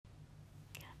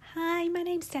Hi, my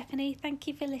name's Stephanie. Thank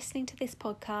you for listening to this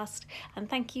podcast, and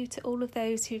thank you to all of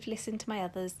those who've listened to my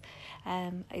others.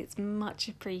 It's much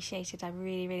appreciated. I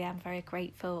really am very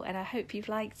grateful, and I hope you've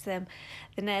liked them.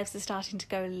 The nerves are starting to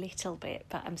go a little bit,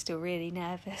 but I'm still really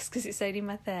nervous because it's only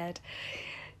my third.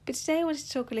 But today I wanted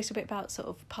to talk a little bit about sort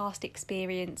of past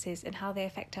experiences and how they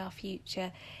affect our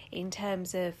future in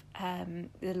terms of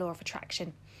the law of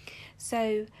attraction.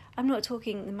 So I'm not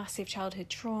talking the massive childhood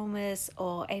traumas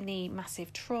or any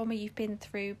massive trauma you've been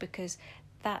through, because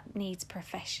that needs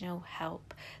professional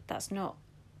help.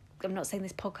 I'm not saying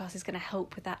this podcast is going to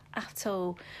help with that at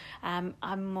all.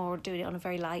 I'm more doing it on a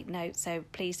very light note, so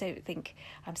please don't think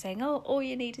I'm saying, oh, all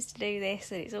you need is to do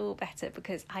this and it's all better,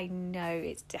 because I know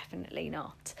it's definitely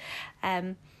not.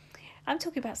 I'm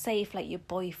talking about, say, if like your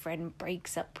boyfriend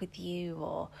breaks up with you,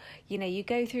 or you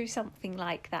go through something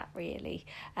like that really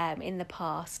in the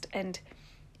past, and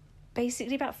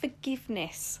basically about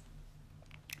forgiveness.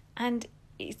 And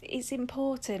it's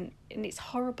important, and it's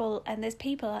horrible, and there's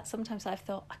people that sometimes I've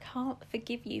thought, I can't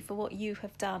forgive you for what you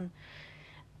have done,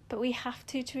 but we have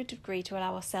to a degree, to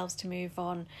allow ourselves to move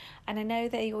on. And I know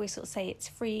they always sort of say it's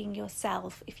freeing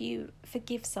yourself. If you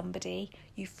forgive somebody,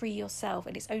 you free yourself,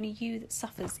 and it's only you that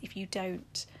suffers if you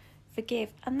don't forgive.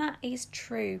 And that is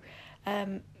true.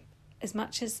 As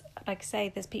much as, like I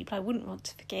say, there's people I wouldn't want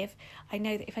to forgive, I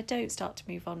know that if I don't start to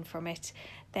move on from it,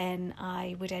 then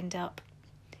I would end up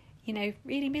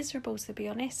really miserable, to be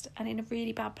honest, and in a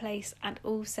really bad place, and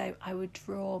also I would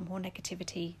draw more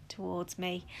negativity towards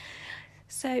me.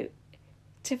 So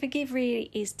to forgive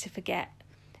really is to forget.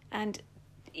 And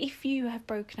if you have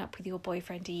broken up with your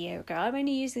boyfriend a year ago, I'm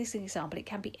only using this as an example, it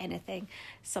can be anything,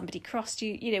 somebody crossed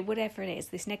you, whatever it is,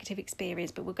 this negative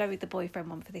experience, but we'll go with the boyfriend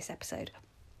one for this episode.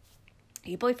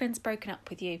 Your boyfriend's broken up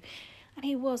with you, and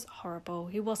he was horrible,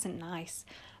 he wasn't nice.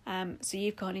 So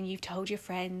you've gone and you've told your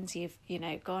friends, you've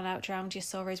gone out, drowned your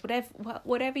sorrows,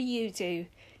 whatever you do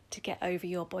to get over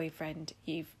your boyfriend,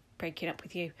 you've broken up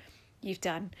with you've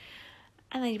done.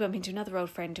 And then you bump into another old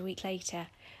friend a week later,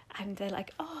 and they're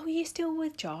like, oh, are you still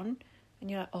with John? And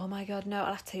you're like, oh my God, no,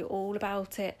 I'll have to tell you all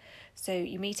about it. So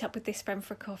you meet up with this friend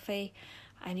for a coffee,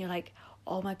 and you're like,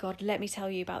 oh my God, let me tell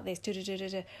you about this.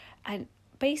 And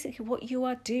basically what you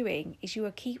are doing is you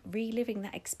are keep reliving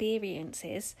that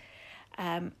experiences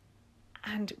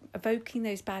and evoking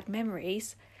those bad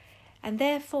memories. And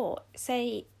therefore,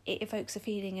 say it evokes a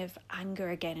feeling of anger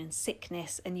again and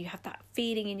sickness, and you have that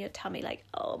feeling in your tummy like,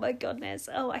 oh my goodness,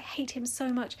 oh, I hate him so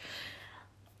much.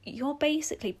 You're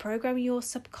basically programming your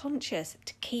subconscious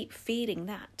to keep feeling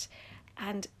that,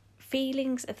 and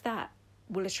feelings of that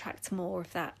will attract more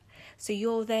of that. So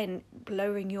you're then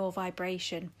lowering your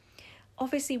vibration.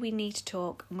 Obviously, we need to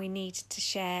talk, and we need to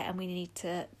share, and we need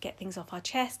to get things off our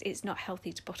chest. It's not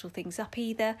healthy to bottle things up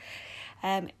either.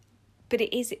 But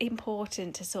it is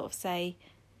important to sort of say,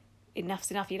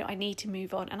 enough's enough, I need to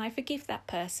move on, and I forgive that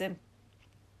person.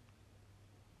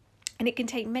 And it can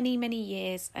take many, many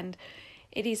years, and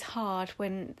it is hard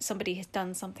when somebody has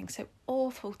done something so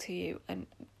awful to you and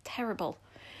terrible.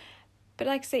 But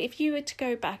like I say, if you were to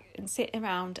go back and sit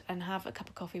around and have a cup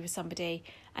of coffee with somebody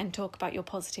and talk about your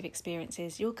positive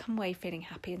experiences, you'll come away feeling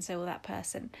happy, and so will that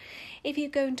person. If you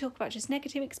go and talk about just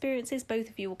negative experiences, both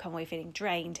of you will come away feeling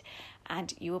drained,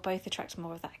 and you will both attract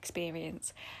more of that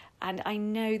experience. And I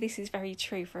know this is very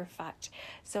true for a fact.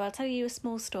 So I'll tell you a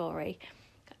small story.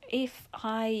 If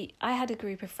I had a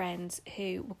group of friends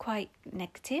who were quite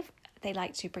negative, they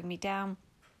liked to bring me down.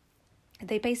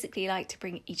 They basically like to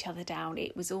bring each other down.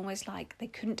 It was almost like they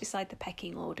couldn't decide the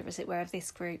pecking order, as it were, of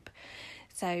this group.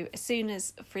 So as soon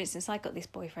as, for instance, I got this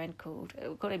boyfriend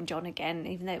we'll call him John again,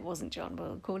 even though it wasn't John, but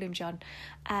we'll call him John.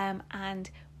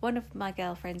 And one of my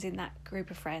girlfriends in that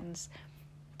group of friends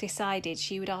decided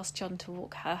she would ask John to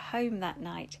walk her home that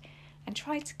night and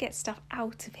try to get stuff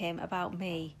out of him about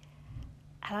me.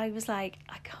 And I was like,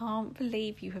 I can't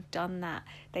believe you have done that.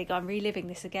 They go, I'm reliving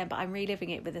this again, but I'm reliving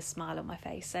it with a smile on my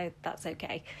face, so that's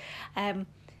okay. And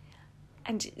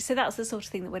so that's the sort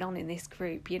of thing that went on in this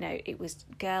group. It was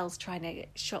girls trying to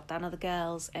shot down other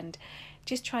girls and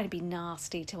just trying to be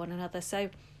nasty to one another. So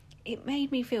it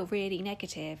made me feel really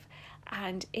negative,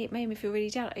 and it made me feel really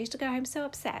down. I used to go home so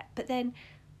upset, but then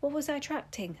what was I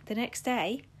attracting? The next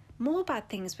day, more bad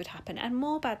things would happen, and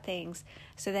more bad things.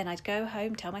 So then I'd go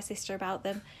home, tell my sister about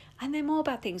them, and then more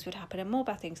bad things would happen, and more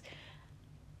bad things.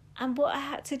 And what I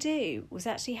had to do was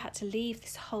actually had to leave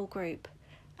this whole group,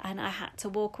 and I had to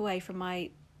walk away from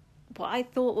what I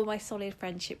thought were my solid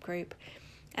friendship group.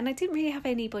 And I didn't really have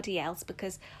anybody else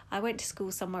because I went to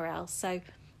school somewhere else. So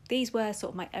these were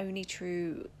sort of my only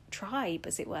true tribe,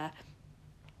 as it were.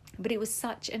 But it was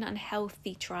such an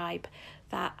unhealthy tribe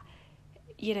that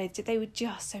they were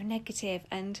just so negative.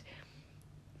 And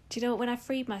do you know what? When I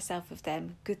freed myself of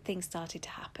them, good things started to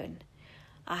happen.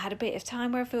 I had a bit of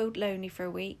time where I felt lonely for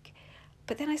a week,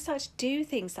 but then I started to do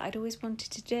things that I'd always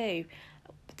wanted to do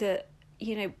that,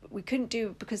 we couldn't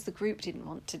do because the group didn't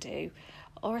want to do.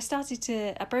 Or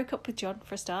I broke up with John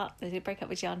for a start. I did break up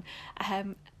with John.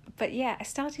 But yeah, I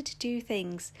started to do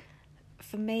things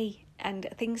for me and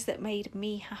things that made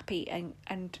me happy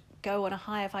and go on a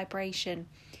higher vibration.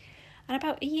 And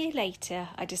about a year later,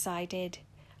 I decided,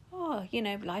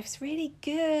 life's really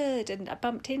good. And I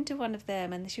bumped into one of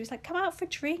them and she was like, come out for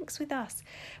drinks with us.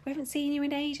 We haven't seen you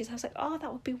in ages. I was like, oh,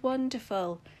 that would be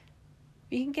wonderful.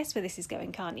 You can guess where this is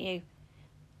going, can't you?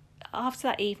 After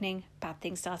that evening, bad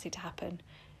things started to happen.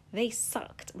 They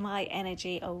sucked my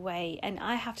energy away, and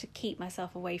I have to keep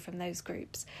myself away from those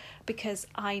groups because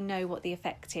I know what the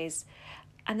effect is.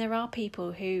 And there are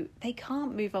people who they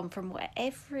can't move on from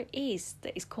whatever it is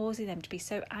that is causing them to be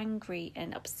so angry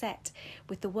and upset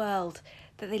with the world,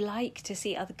 that they like to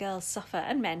see other girls suffer,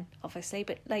 and men obviously,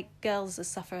 but like girls that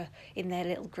suffer in their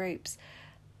little groups.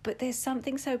 But there's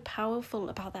something so powerful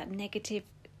about that negative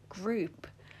group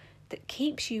that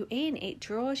keeps you in. It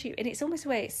draws you, and it's almost a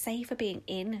way it's safer being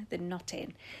in than not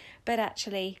in. But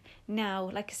actually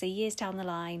now, like I say, years down the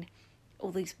line,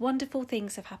 all these wonderful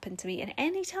things have happened to me, and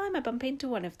any time I bump into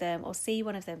one of them or see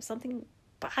one of them, something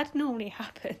bad normally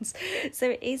happens.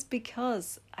 So it is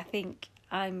because I think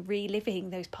I'm reliving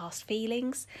those past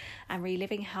feelings and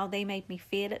reliving how they made me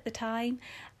feel at the time.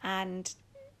 And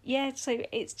yeah, so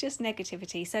it's just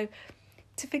negativity. So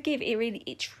to forgive,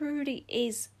 it truly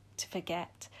is to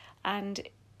forget. And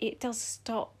it does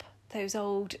stop those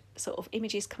old sort of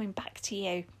images coming back to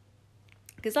you.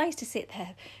 Because I used to sit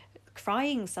there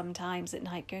crying sometimes at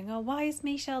night going, oh, why has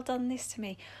Michelle done this to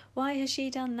me? Why has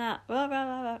she done that? Blah, blah,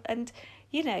 blah. And,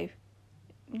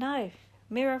 no,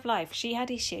 mirror of life. She had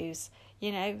issues.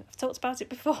 I've talked about it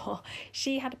before.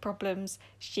 She had problems.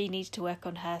 She needed to work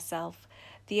on herself.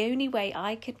 The only way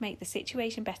I could make the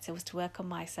situation better was to work on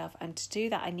myself. And to do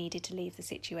that, I needed to leave the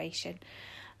situation.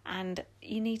 And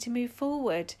you need to move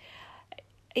forward.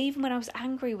 Even when I was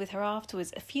angry with her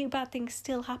afterwards, a few bad things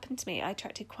still happened to me. I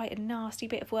attracted quite a nasty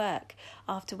bit of work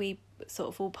after we sort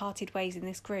of all parted ways in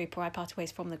this group, or I parted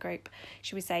ways from the group,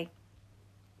 should we say.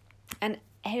 And,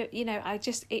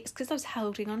 it's because I was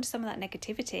holding on to some of that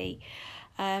negativity.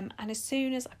 And as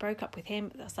soon as I broke up with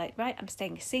him, I was like, right, I'm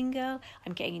staying single,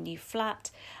 I'm getting a new flat,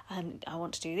 and I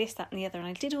want to do this, that and the other. And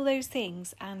I did all those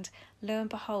things, and lo and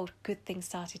behold, good things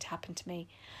started to happen to me.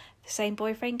 The same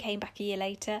boyfriend came back a year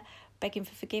later, begging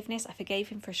for forgiveness. I forgave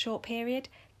him for a short period.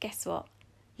 Guess what?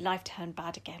 Life turned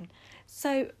bad again.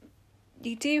 So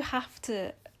you do have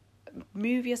to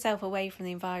move yourself away from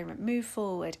the environment, move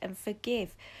forward and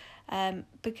forgive.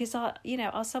 Because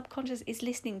our subconscious is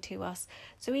listening to us.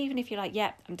 So even if you're like,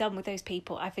 yeah, I'm done with those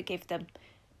people, I forgive them,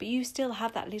 but you still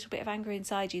have that little bit of anger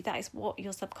inside you, that is what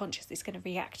your subconscious is going to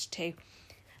react to.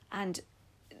 And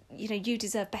you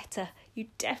deserve better. You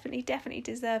definitely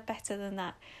deserve better than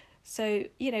that. So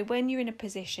when you're in a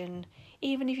position,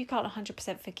 even if you can't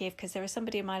 100% forgive, because there is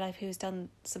somebody in my life who has done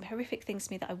some horrific things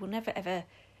to me that I will never ever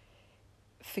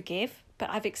forgive, but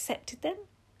I've accepted them.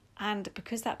 And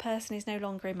because that person is no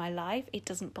longer in my life, it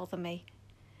doesn't bother me.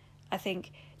 I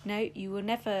think, no, you will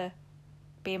never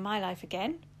be in my life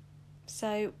again.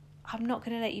 So I'm not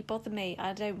going to let you bother me.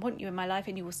 I don't want you in my life,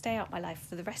 and you will stay out my life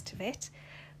for the rest of it.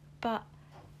 But,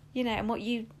 and what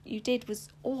you did was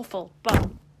awful.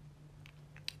 But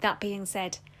that being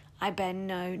said, I bear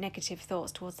no negative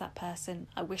thoughts towards that person.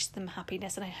 I wish them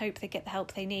happiness, and I hope they get the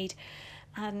help they need.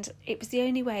 And it was the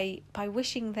only way, by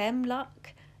wishing them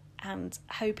luck and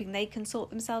hoping they can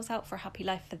sort themselves out for a happy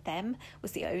life for them,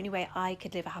 was the only way I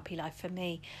could live a happy life for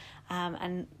me,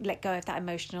 and let go of that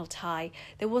emotional tie.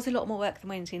 There was a lot more work that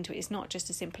went into it. It's not just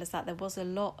as simple as that. There was a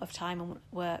lot of time and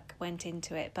work went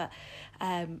into it, but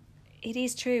it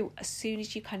is true. As soon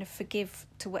as you kind of forgive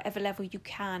to whatever level you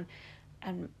can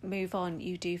and move on,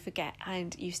 you do forget,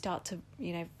 and you start to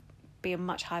be a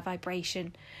much higher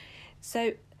vibration.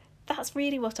 So that's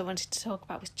really what I wanted to talk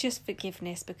about, was just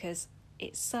forgiveness, because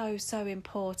it's so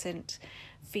important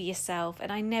for yourself.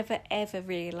 And I never ever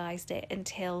realised it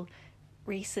until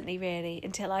recently, really,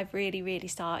 until I've really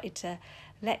started to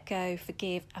let go,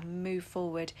 forgive and move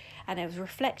forward. And I was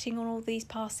reflecting on all these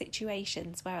past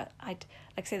situations where I'd,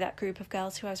 like I say, that group of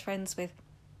girls who I was friends with,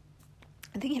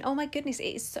 and thinking, oh my goodness, it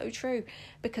is so true,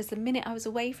 because the minute I was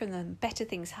away from them, better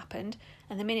things happened,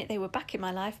 and the minute they were back in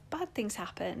my life, bad things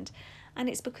happened. And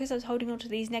it's because I was holding on to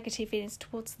these negative feelings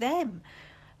towards them.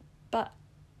 But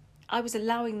I was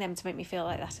allowing them to make me feel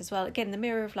like that as well. Again, the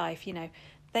mirror of life,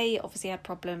 they obviously had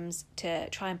problems to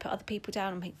try and put other people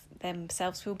down and make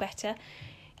themselves feel better.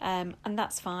 And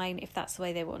that's fine if that's the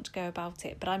way they want to go about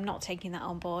it. But I'm not taking that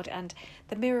on board. And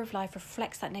the mirror of life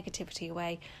reflects that negativity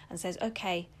away and says,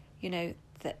 okay,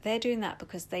 that they're doing that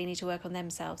because they need to work on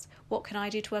themselves. What can I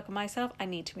do to work on myself? I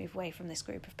need to move away from this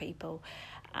group of people.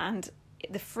 And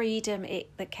the freedom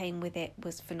that came with it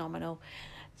was phenomenal.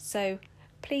 So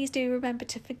please do remember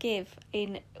to forgive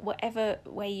in whatever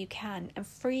way you can and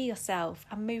free yourself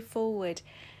and move forward.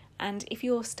 And if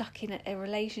you're stuck in a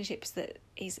relationship that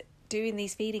is doing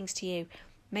these feelings to you,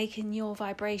 making your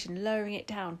vibration, lowering it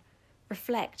down,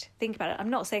 reflect, think about it. I'm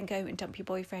not saying go and dump your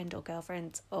boyfriend or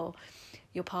girlfriend or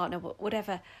your partner,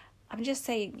 whatever. I'm just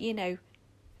saying,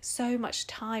 so much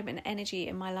time and energy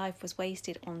in my life was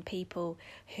wasted on people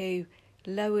who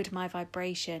lowered my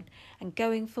vibration. And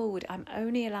going forward, I'm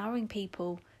only allowing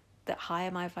people that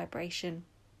higher my vibration.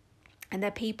 And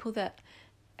they're people that,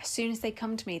 as soon as they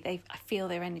come to me, I feel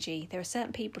their energy. There are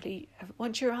certain people who,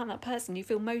 once you're around that person, you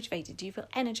feel motivated, you feel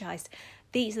energized.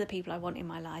 These are the people I want in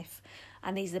my life.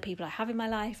 And these are the people I have in my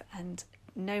life. And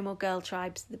no more girl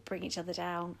tribes that bring each other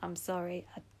down. I'm sorry,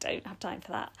 I don't have time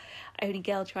for that. Only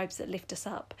girl tribes that lift us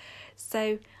up.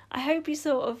 So I hope you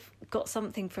sort of got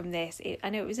something from this. I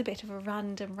know it was a bit of a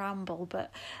random ramble,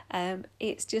 but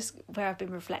it's just where I've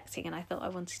been reflecting and I thought I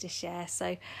wanted to share.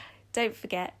 So don't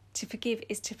forget, to forgive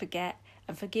is to forget.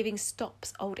 And forgiving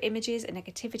stops old images and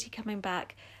negativity coming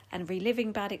back, and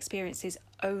reliving bad experiences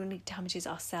only damages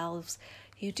ourselves.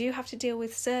 You do have to deal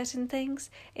with certain things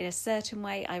in a certain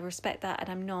way. I respect that,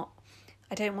 and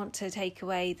I don't want to take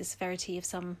away the severity of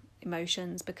some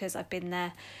emotions because I've been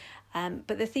there.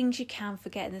 But the things you can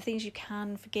forget and the things you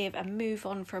can forgive and move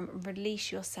on from and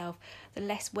release yourself, the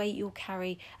less weight you'll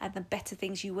carry and the better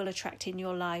things you will attract in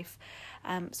your life.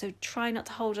 So try not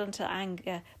to hold on to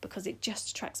anger because it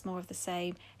just attracts more of the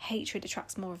same. Hatred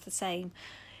attracts more of the same.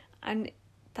 And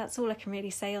that's all I can really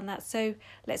say on that. So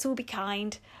let's all be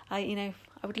kind. I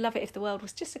would love it if the world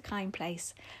was just a kind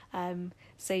place.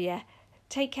 So yeah,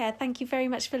 take care. Thank you very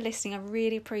much for listening. I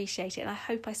really appreciate it. And I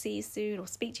hope I see you soon or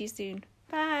speak to you soon.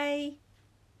 Bye.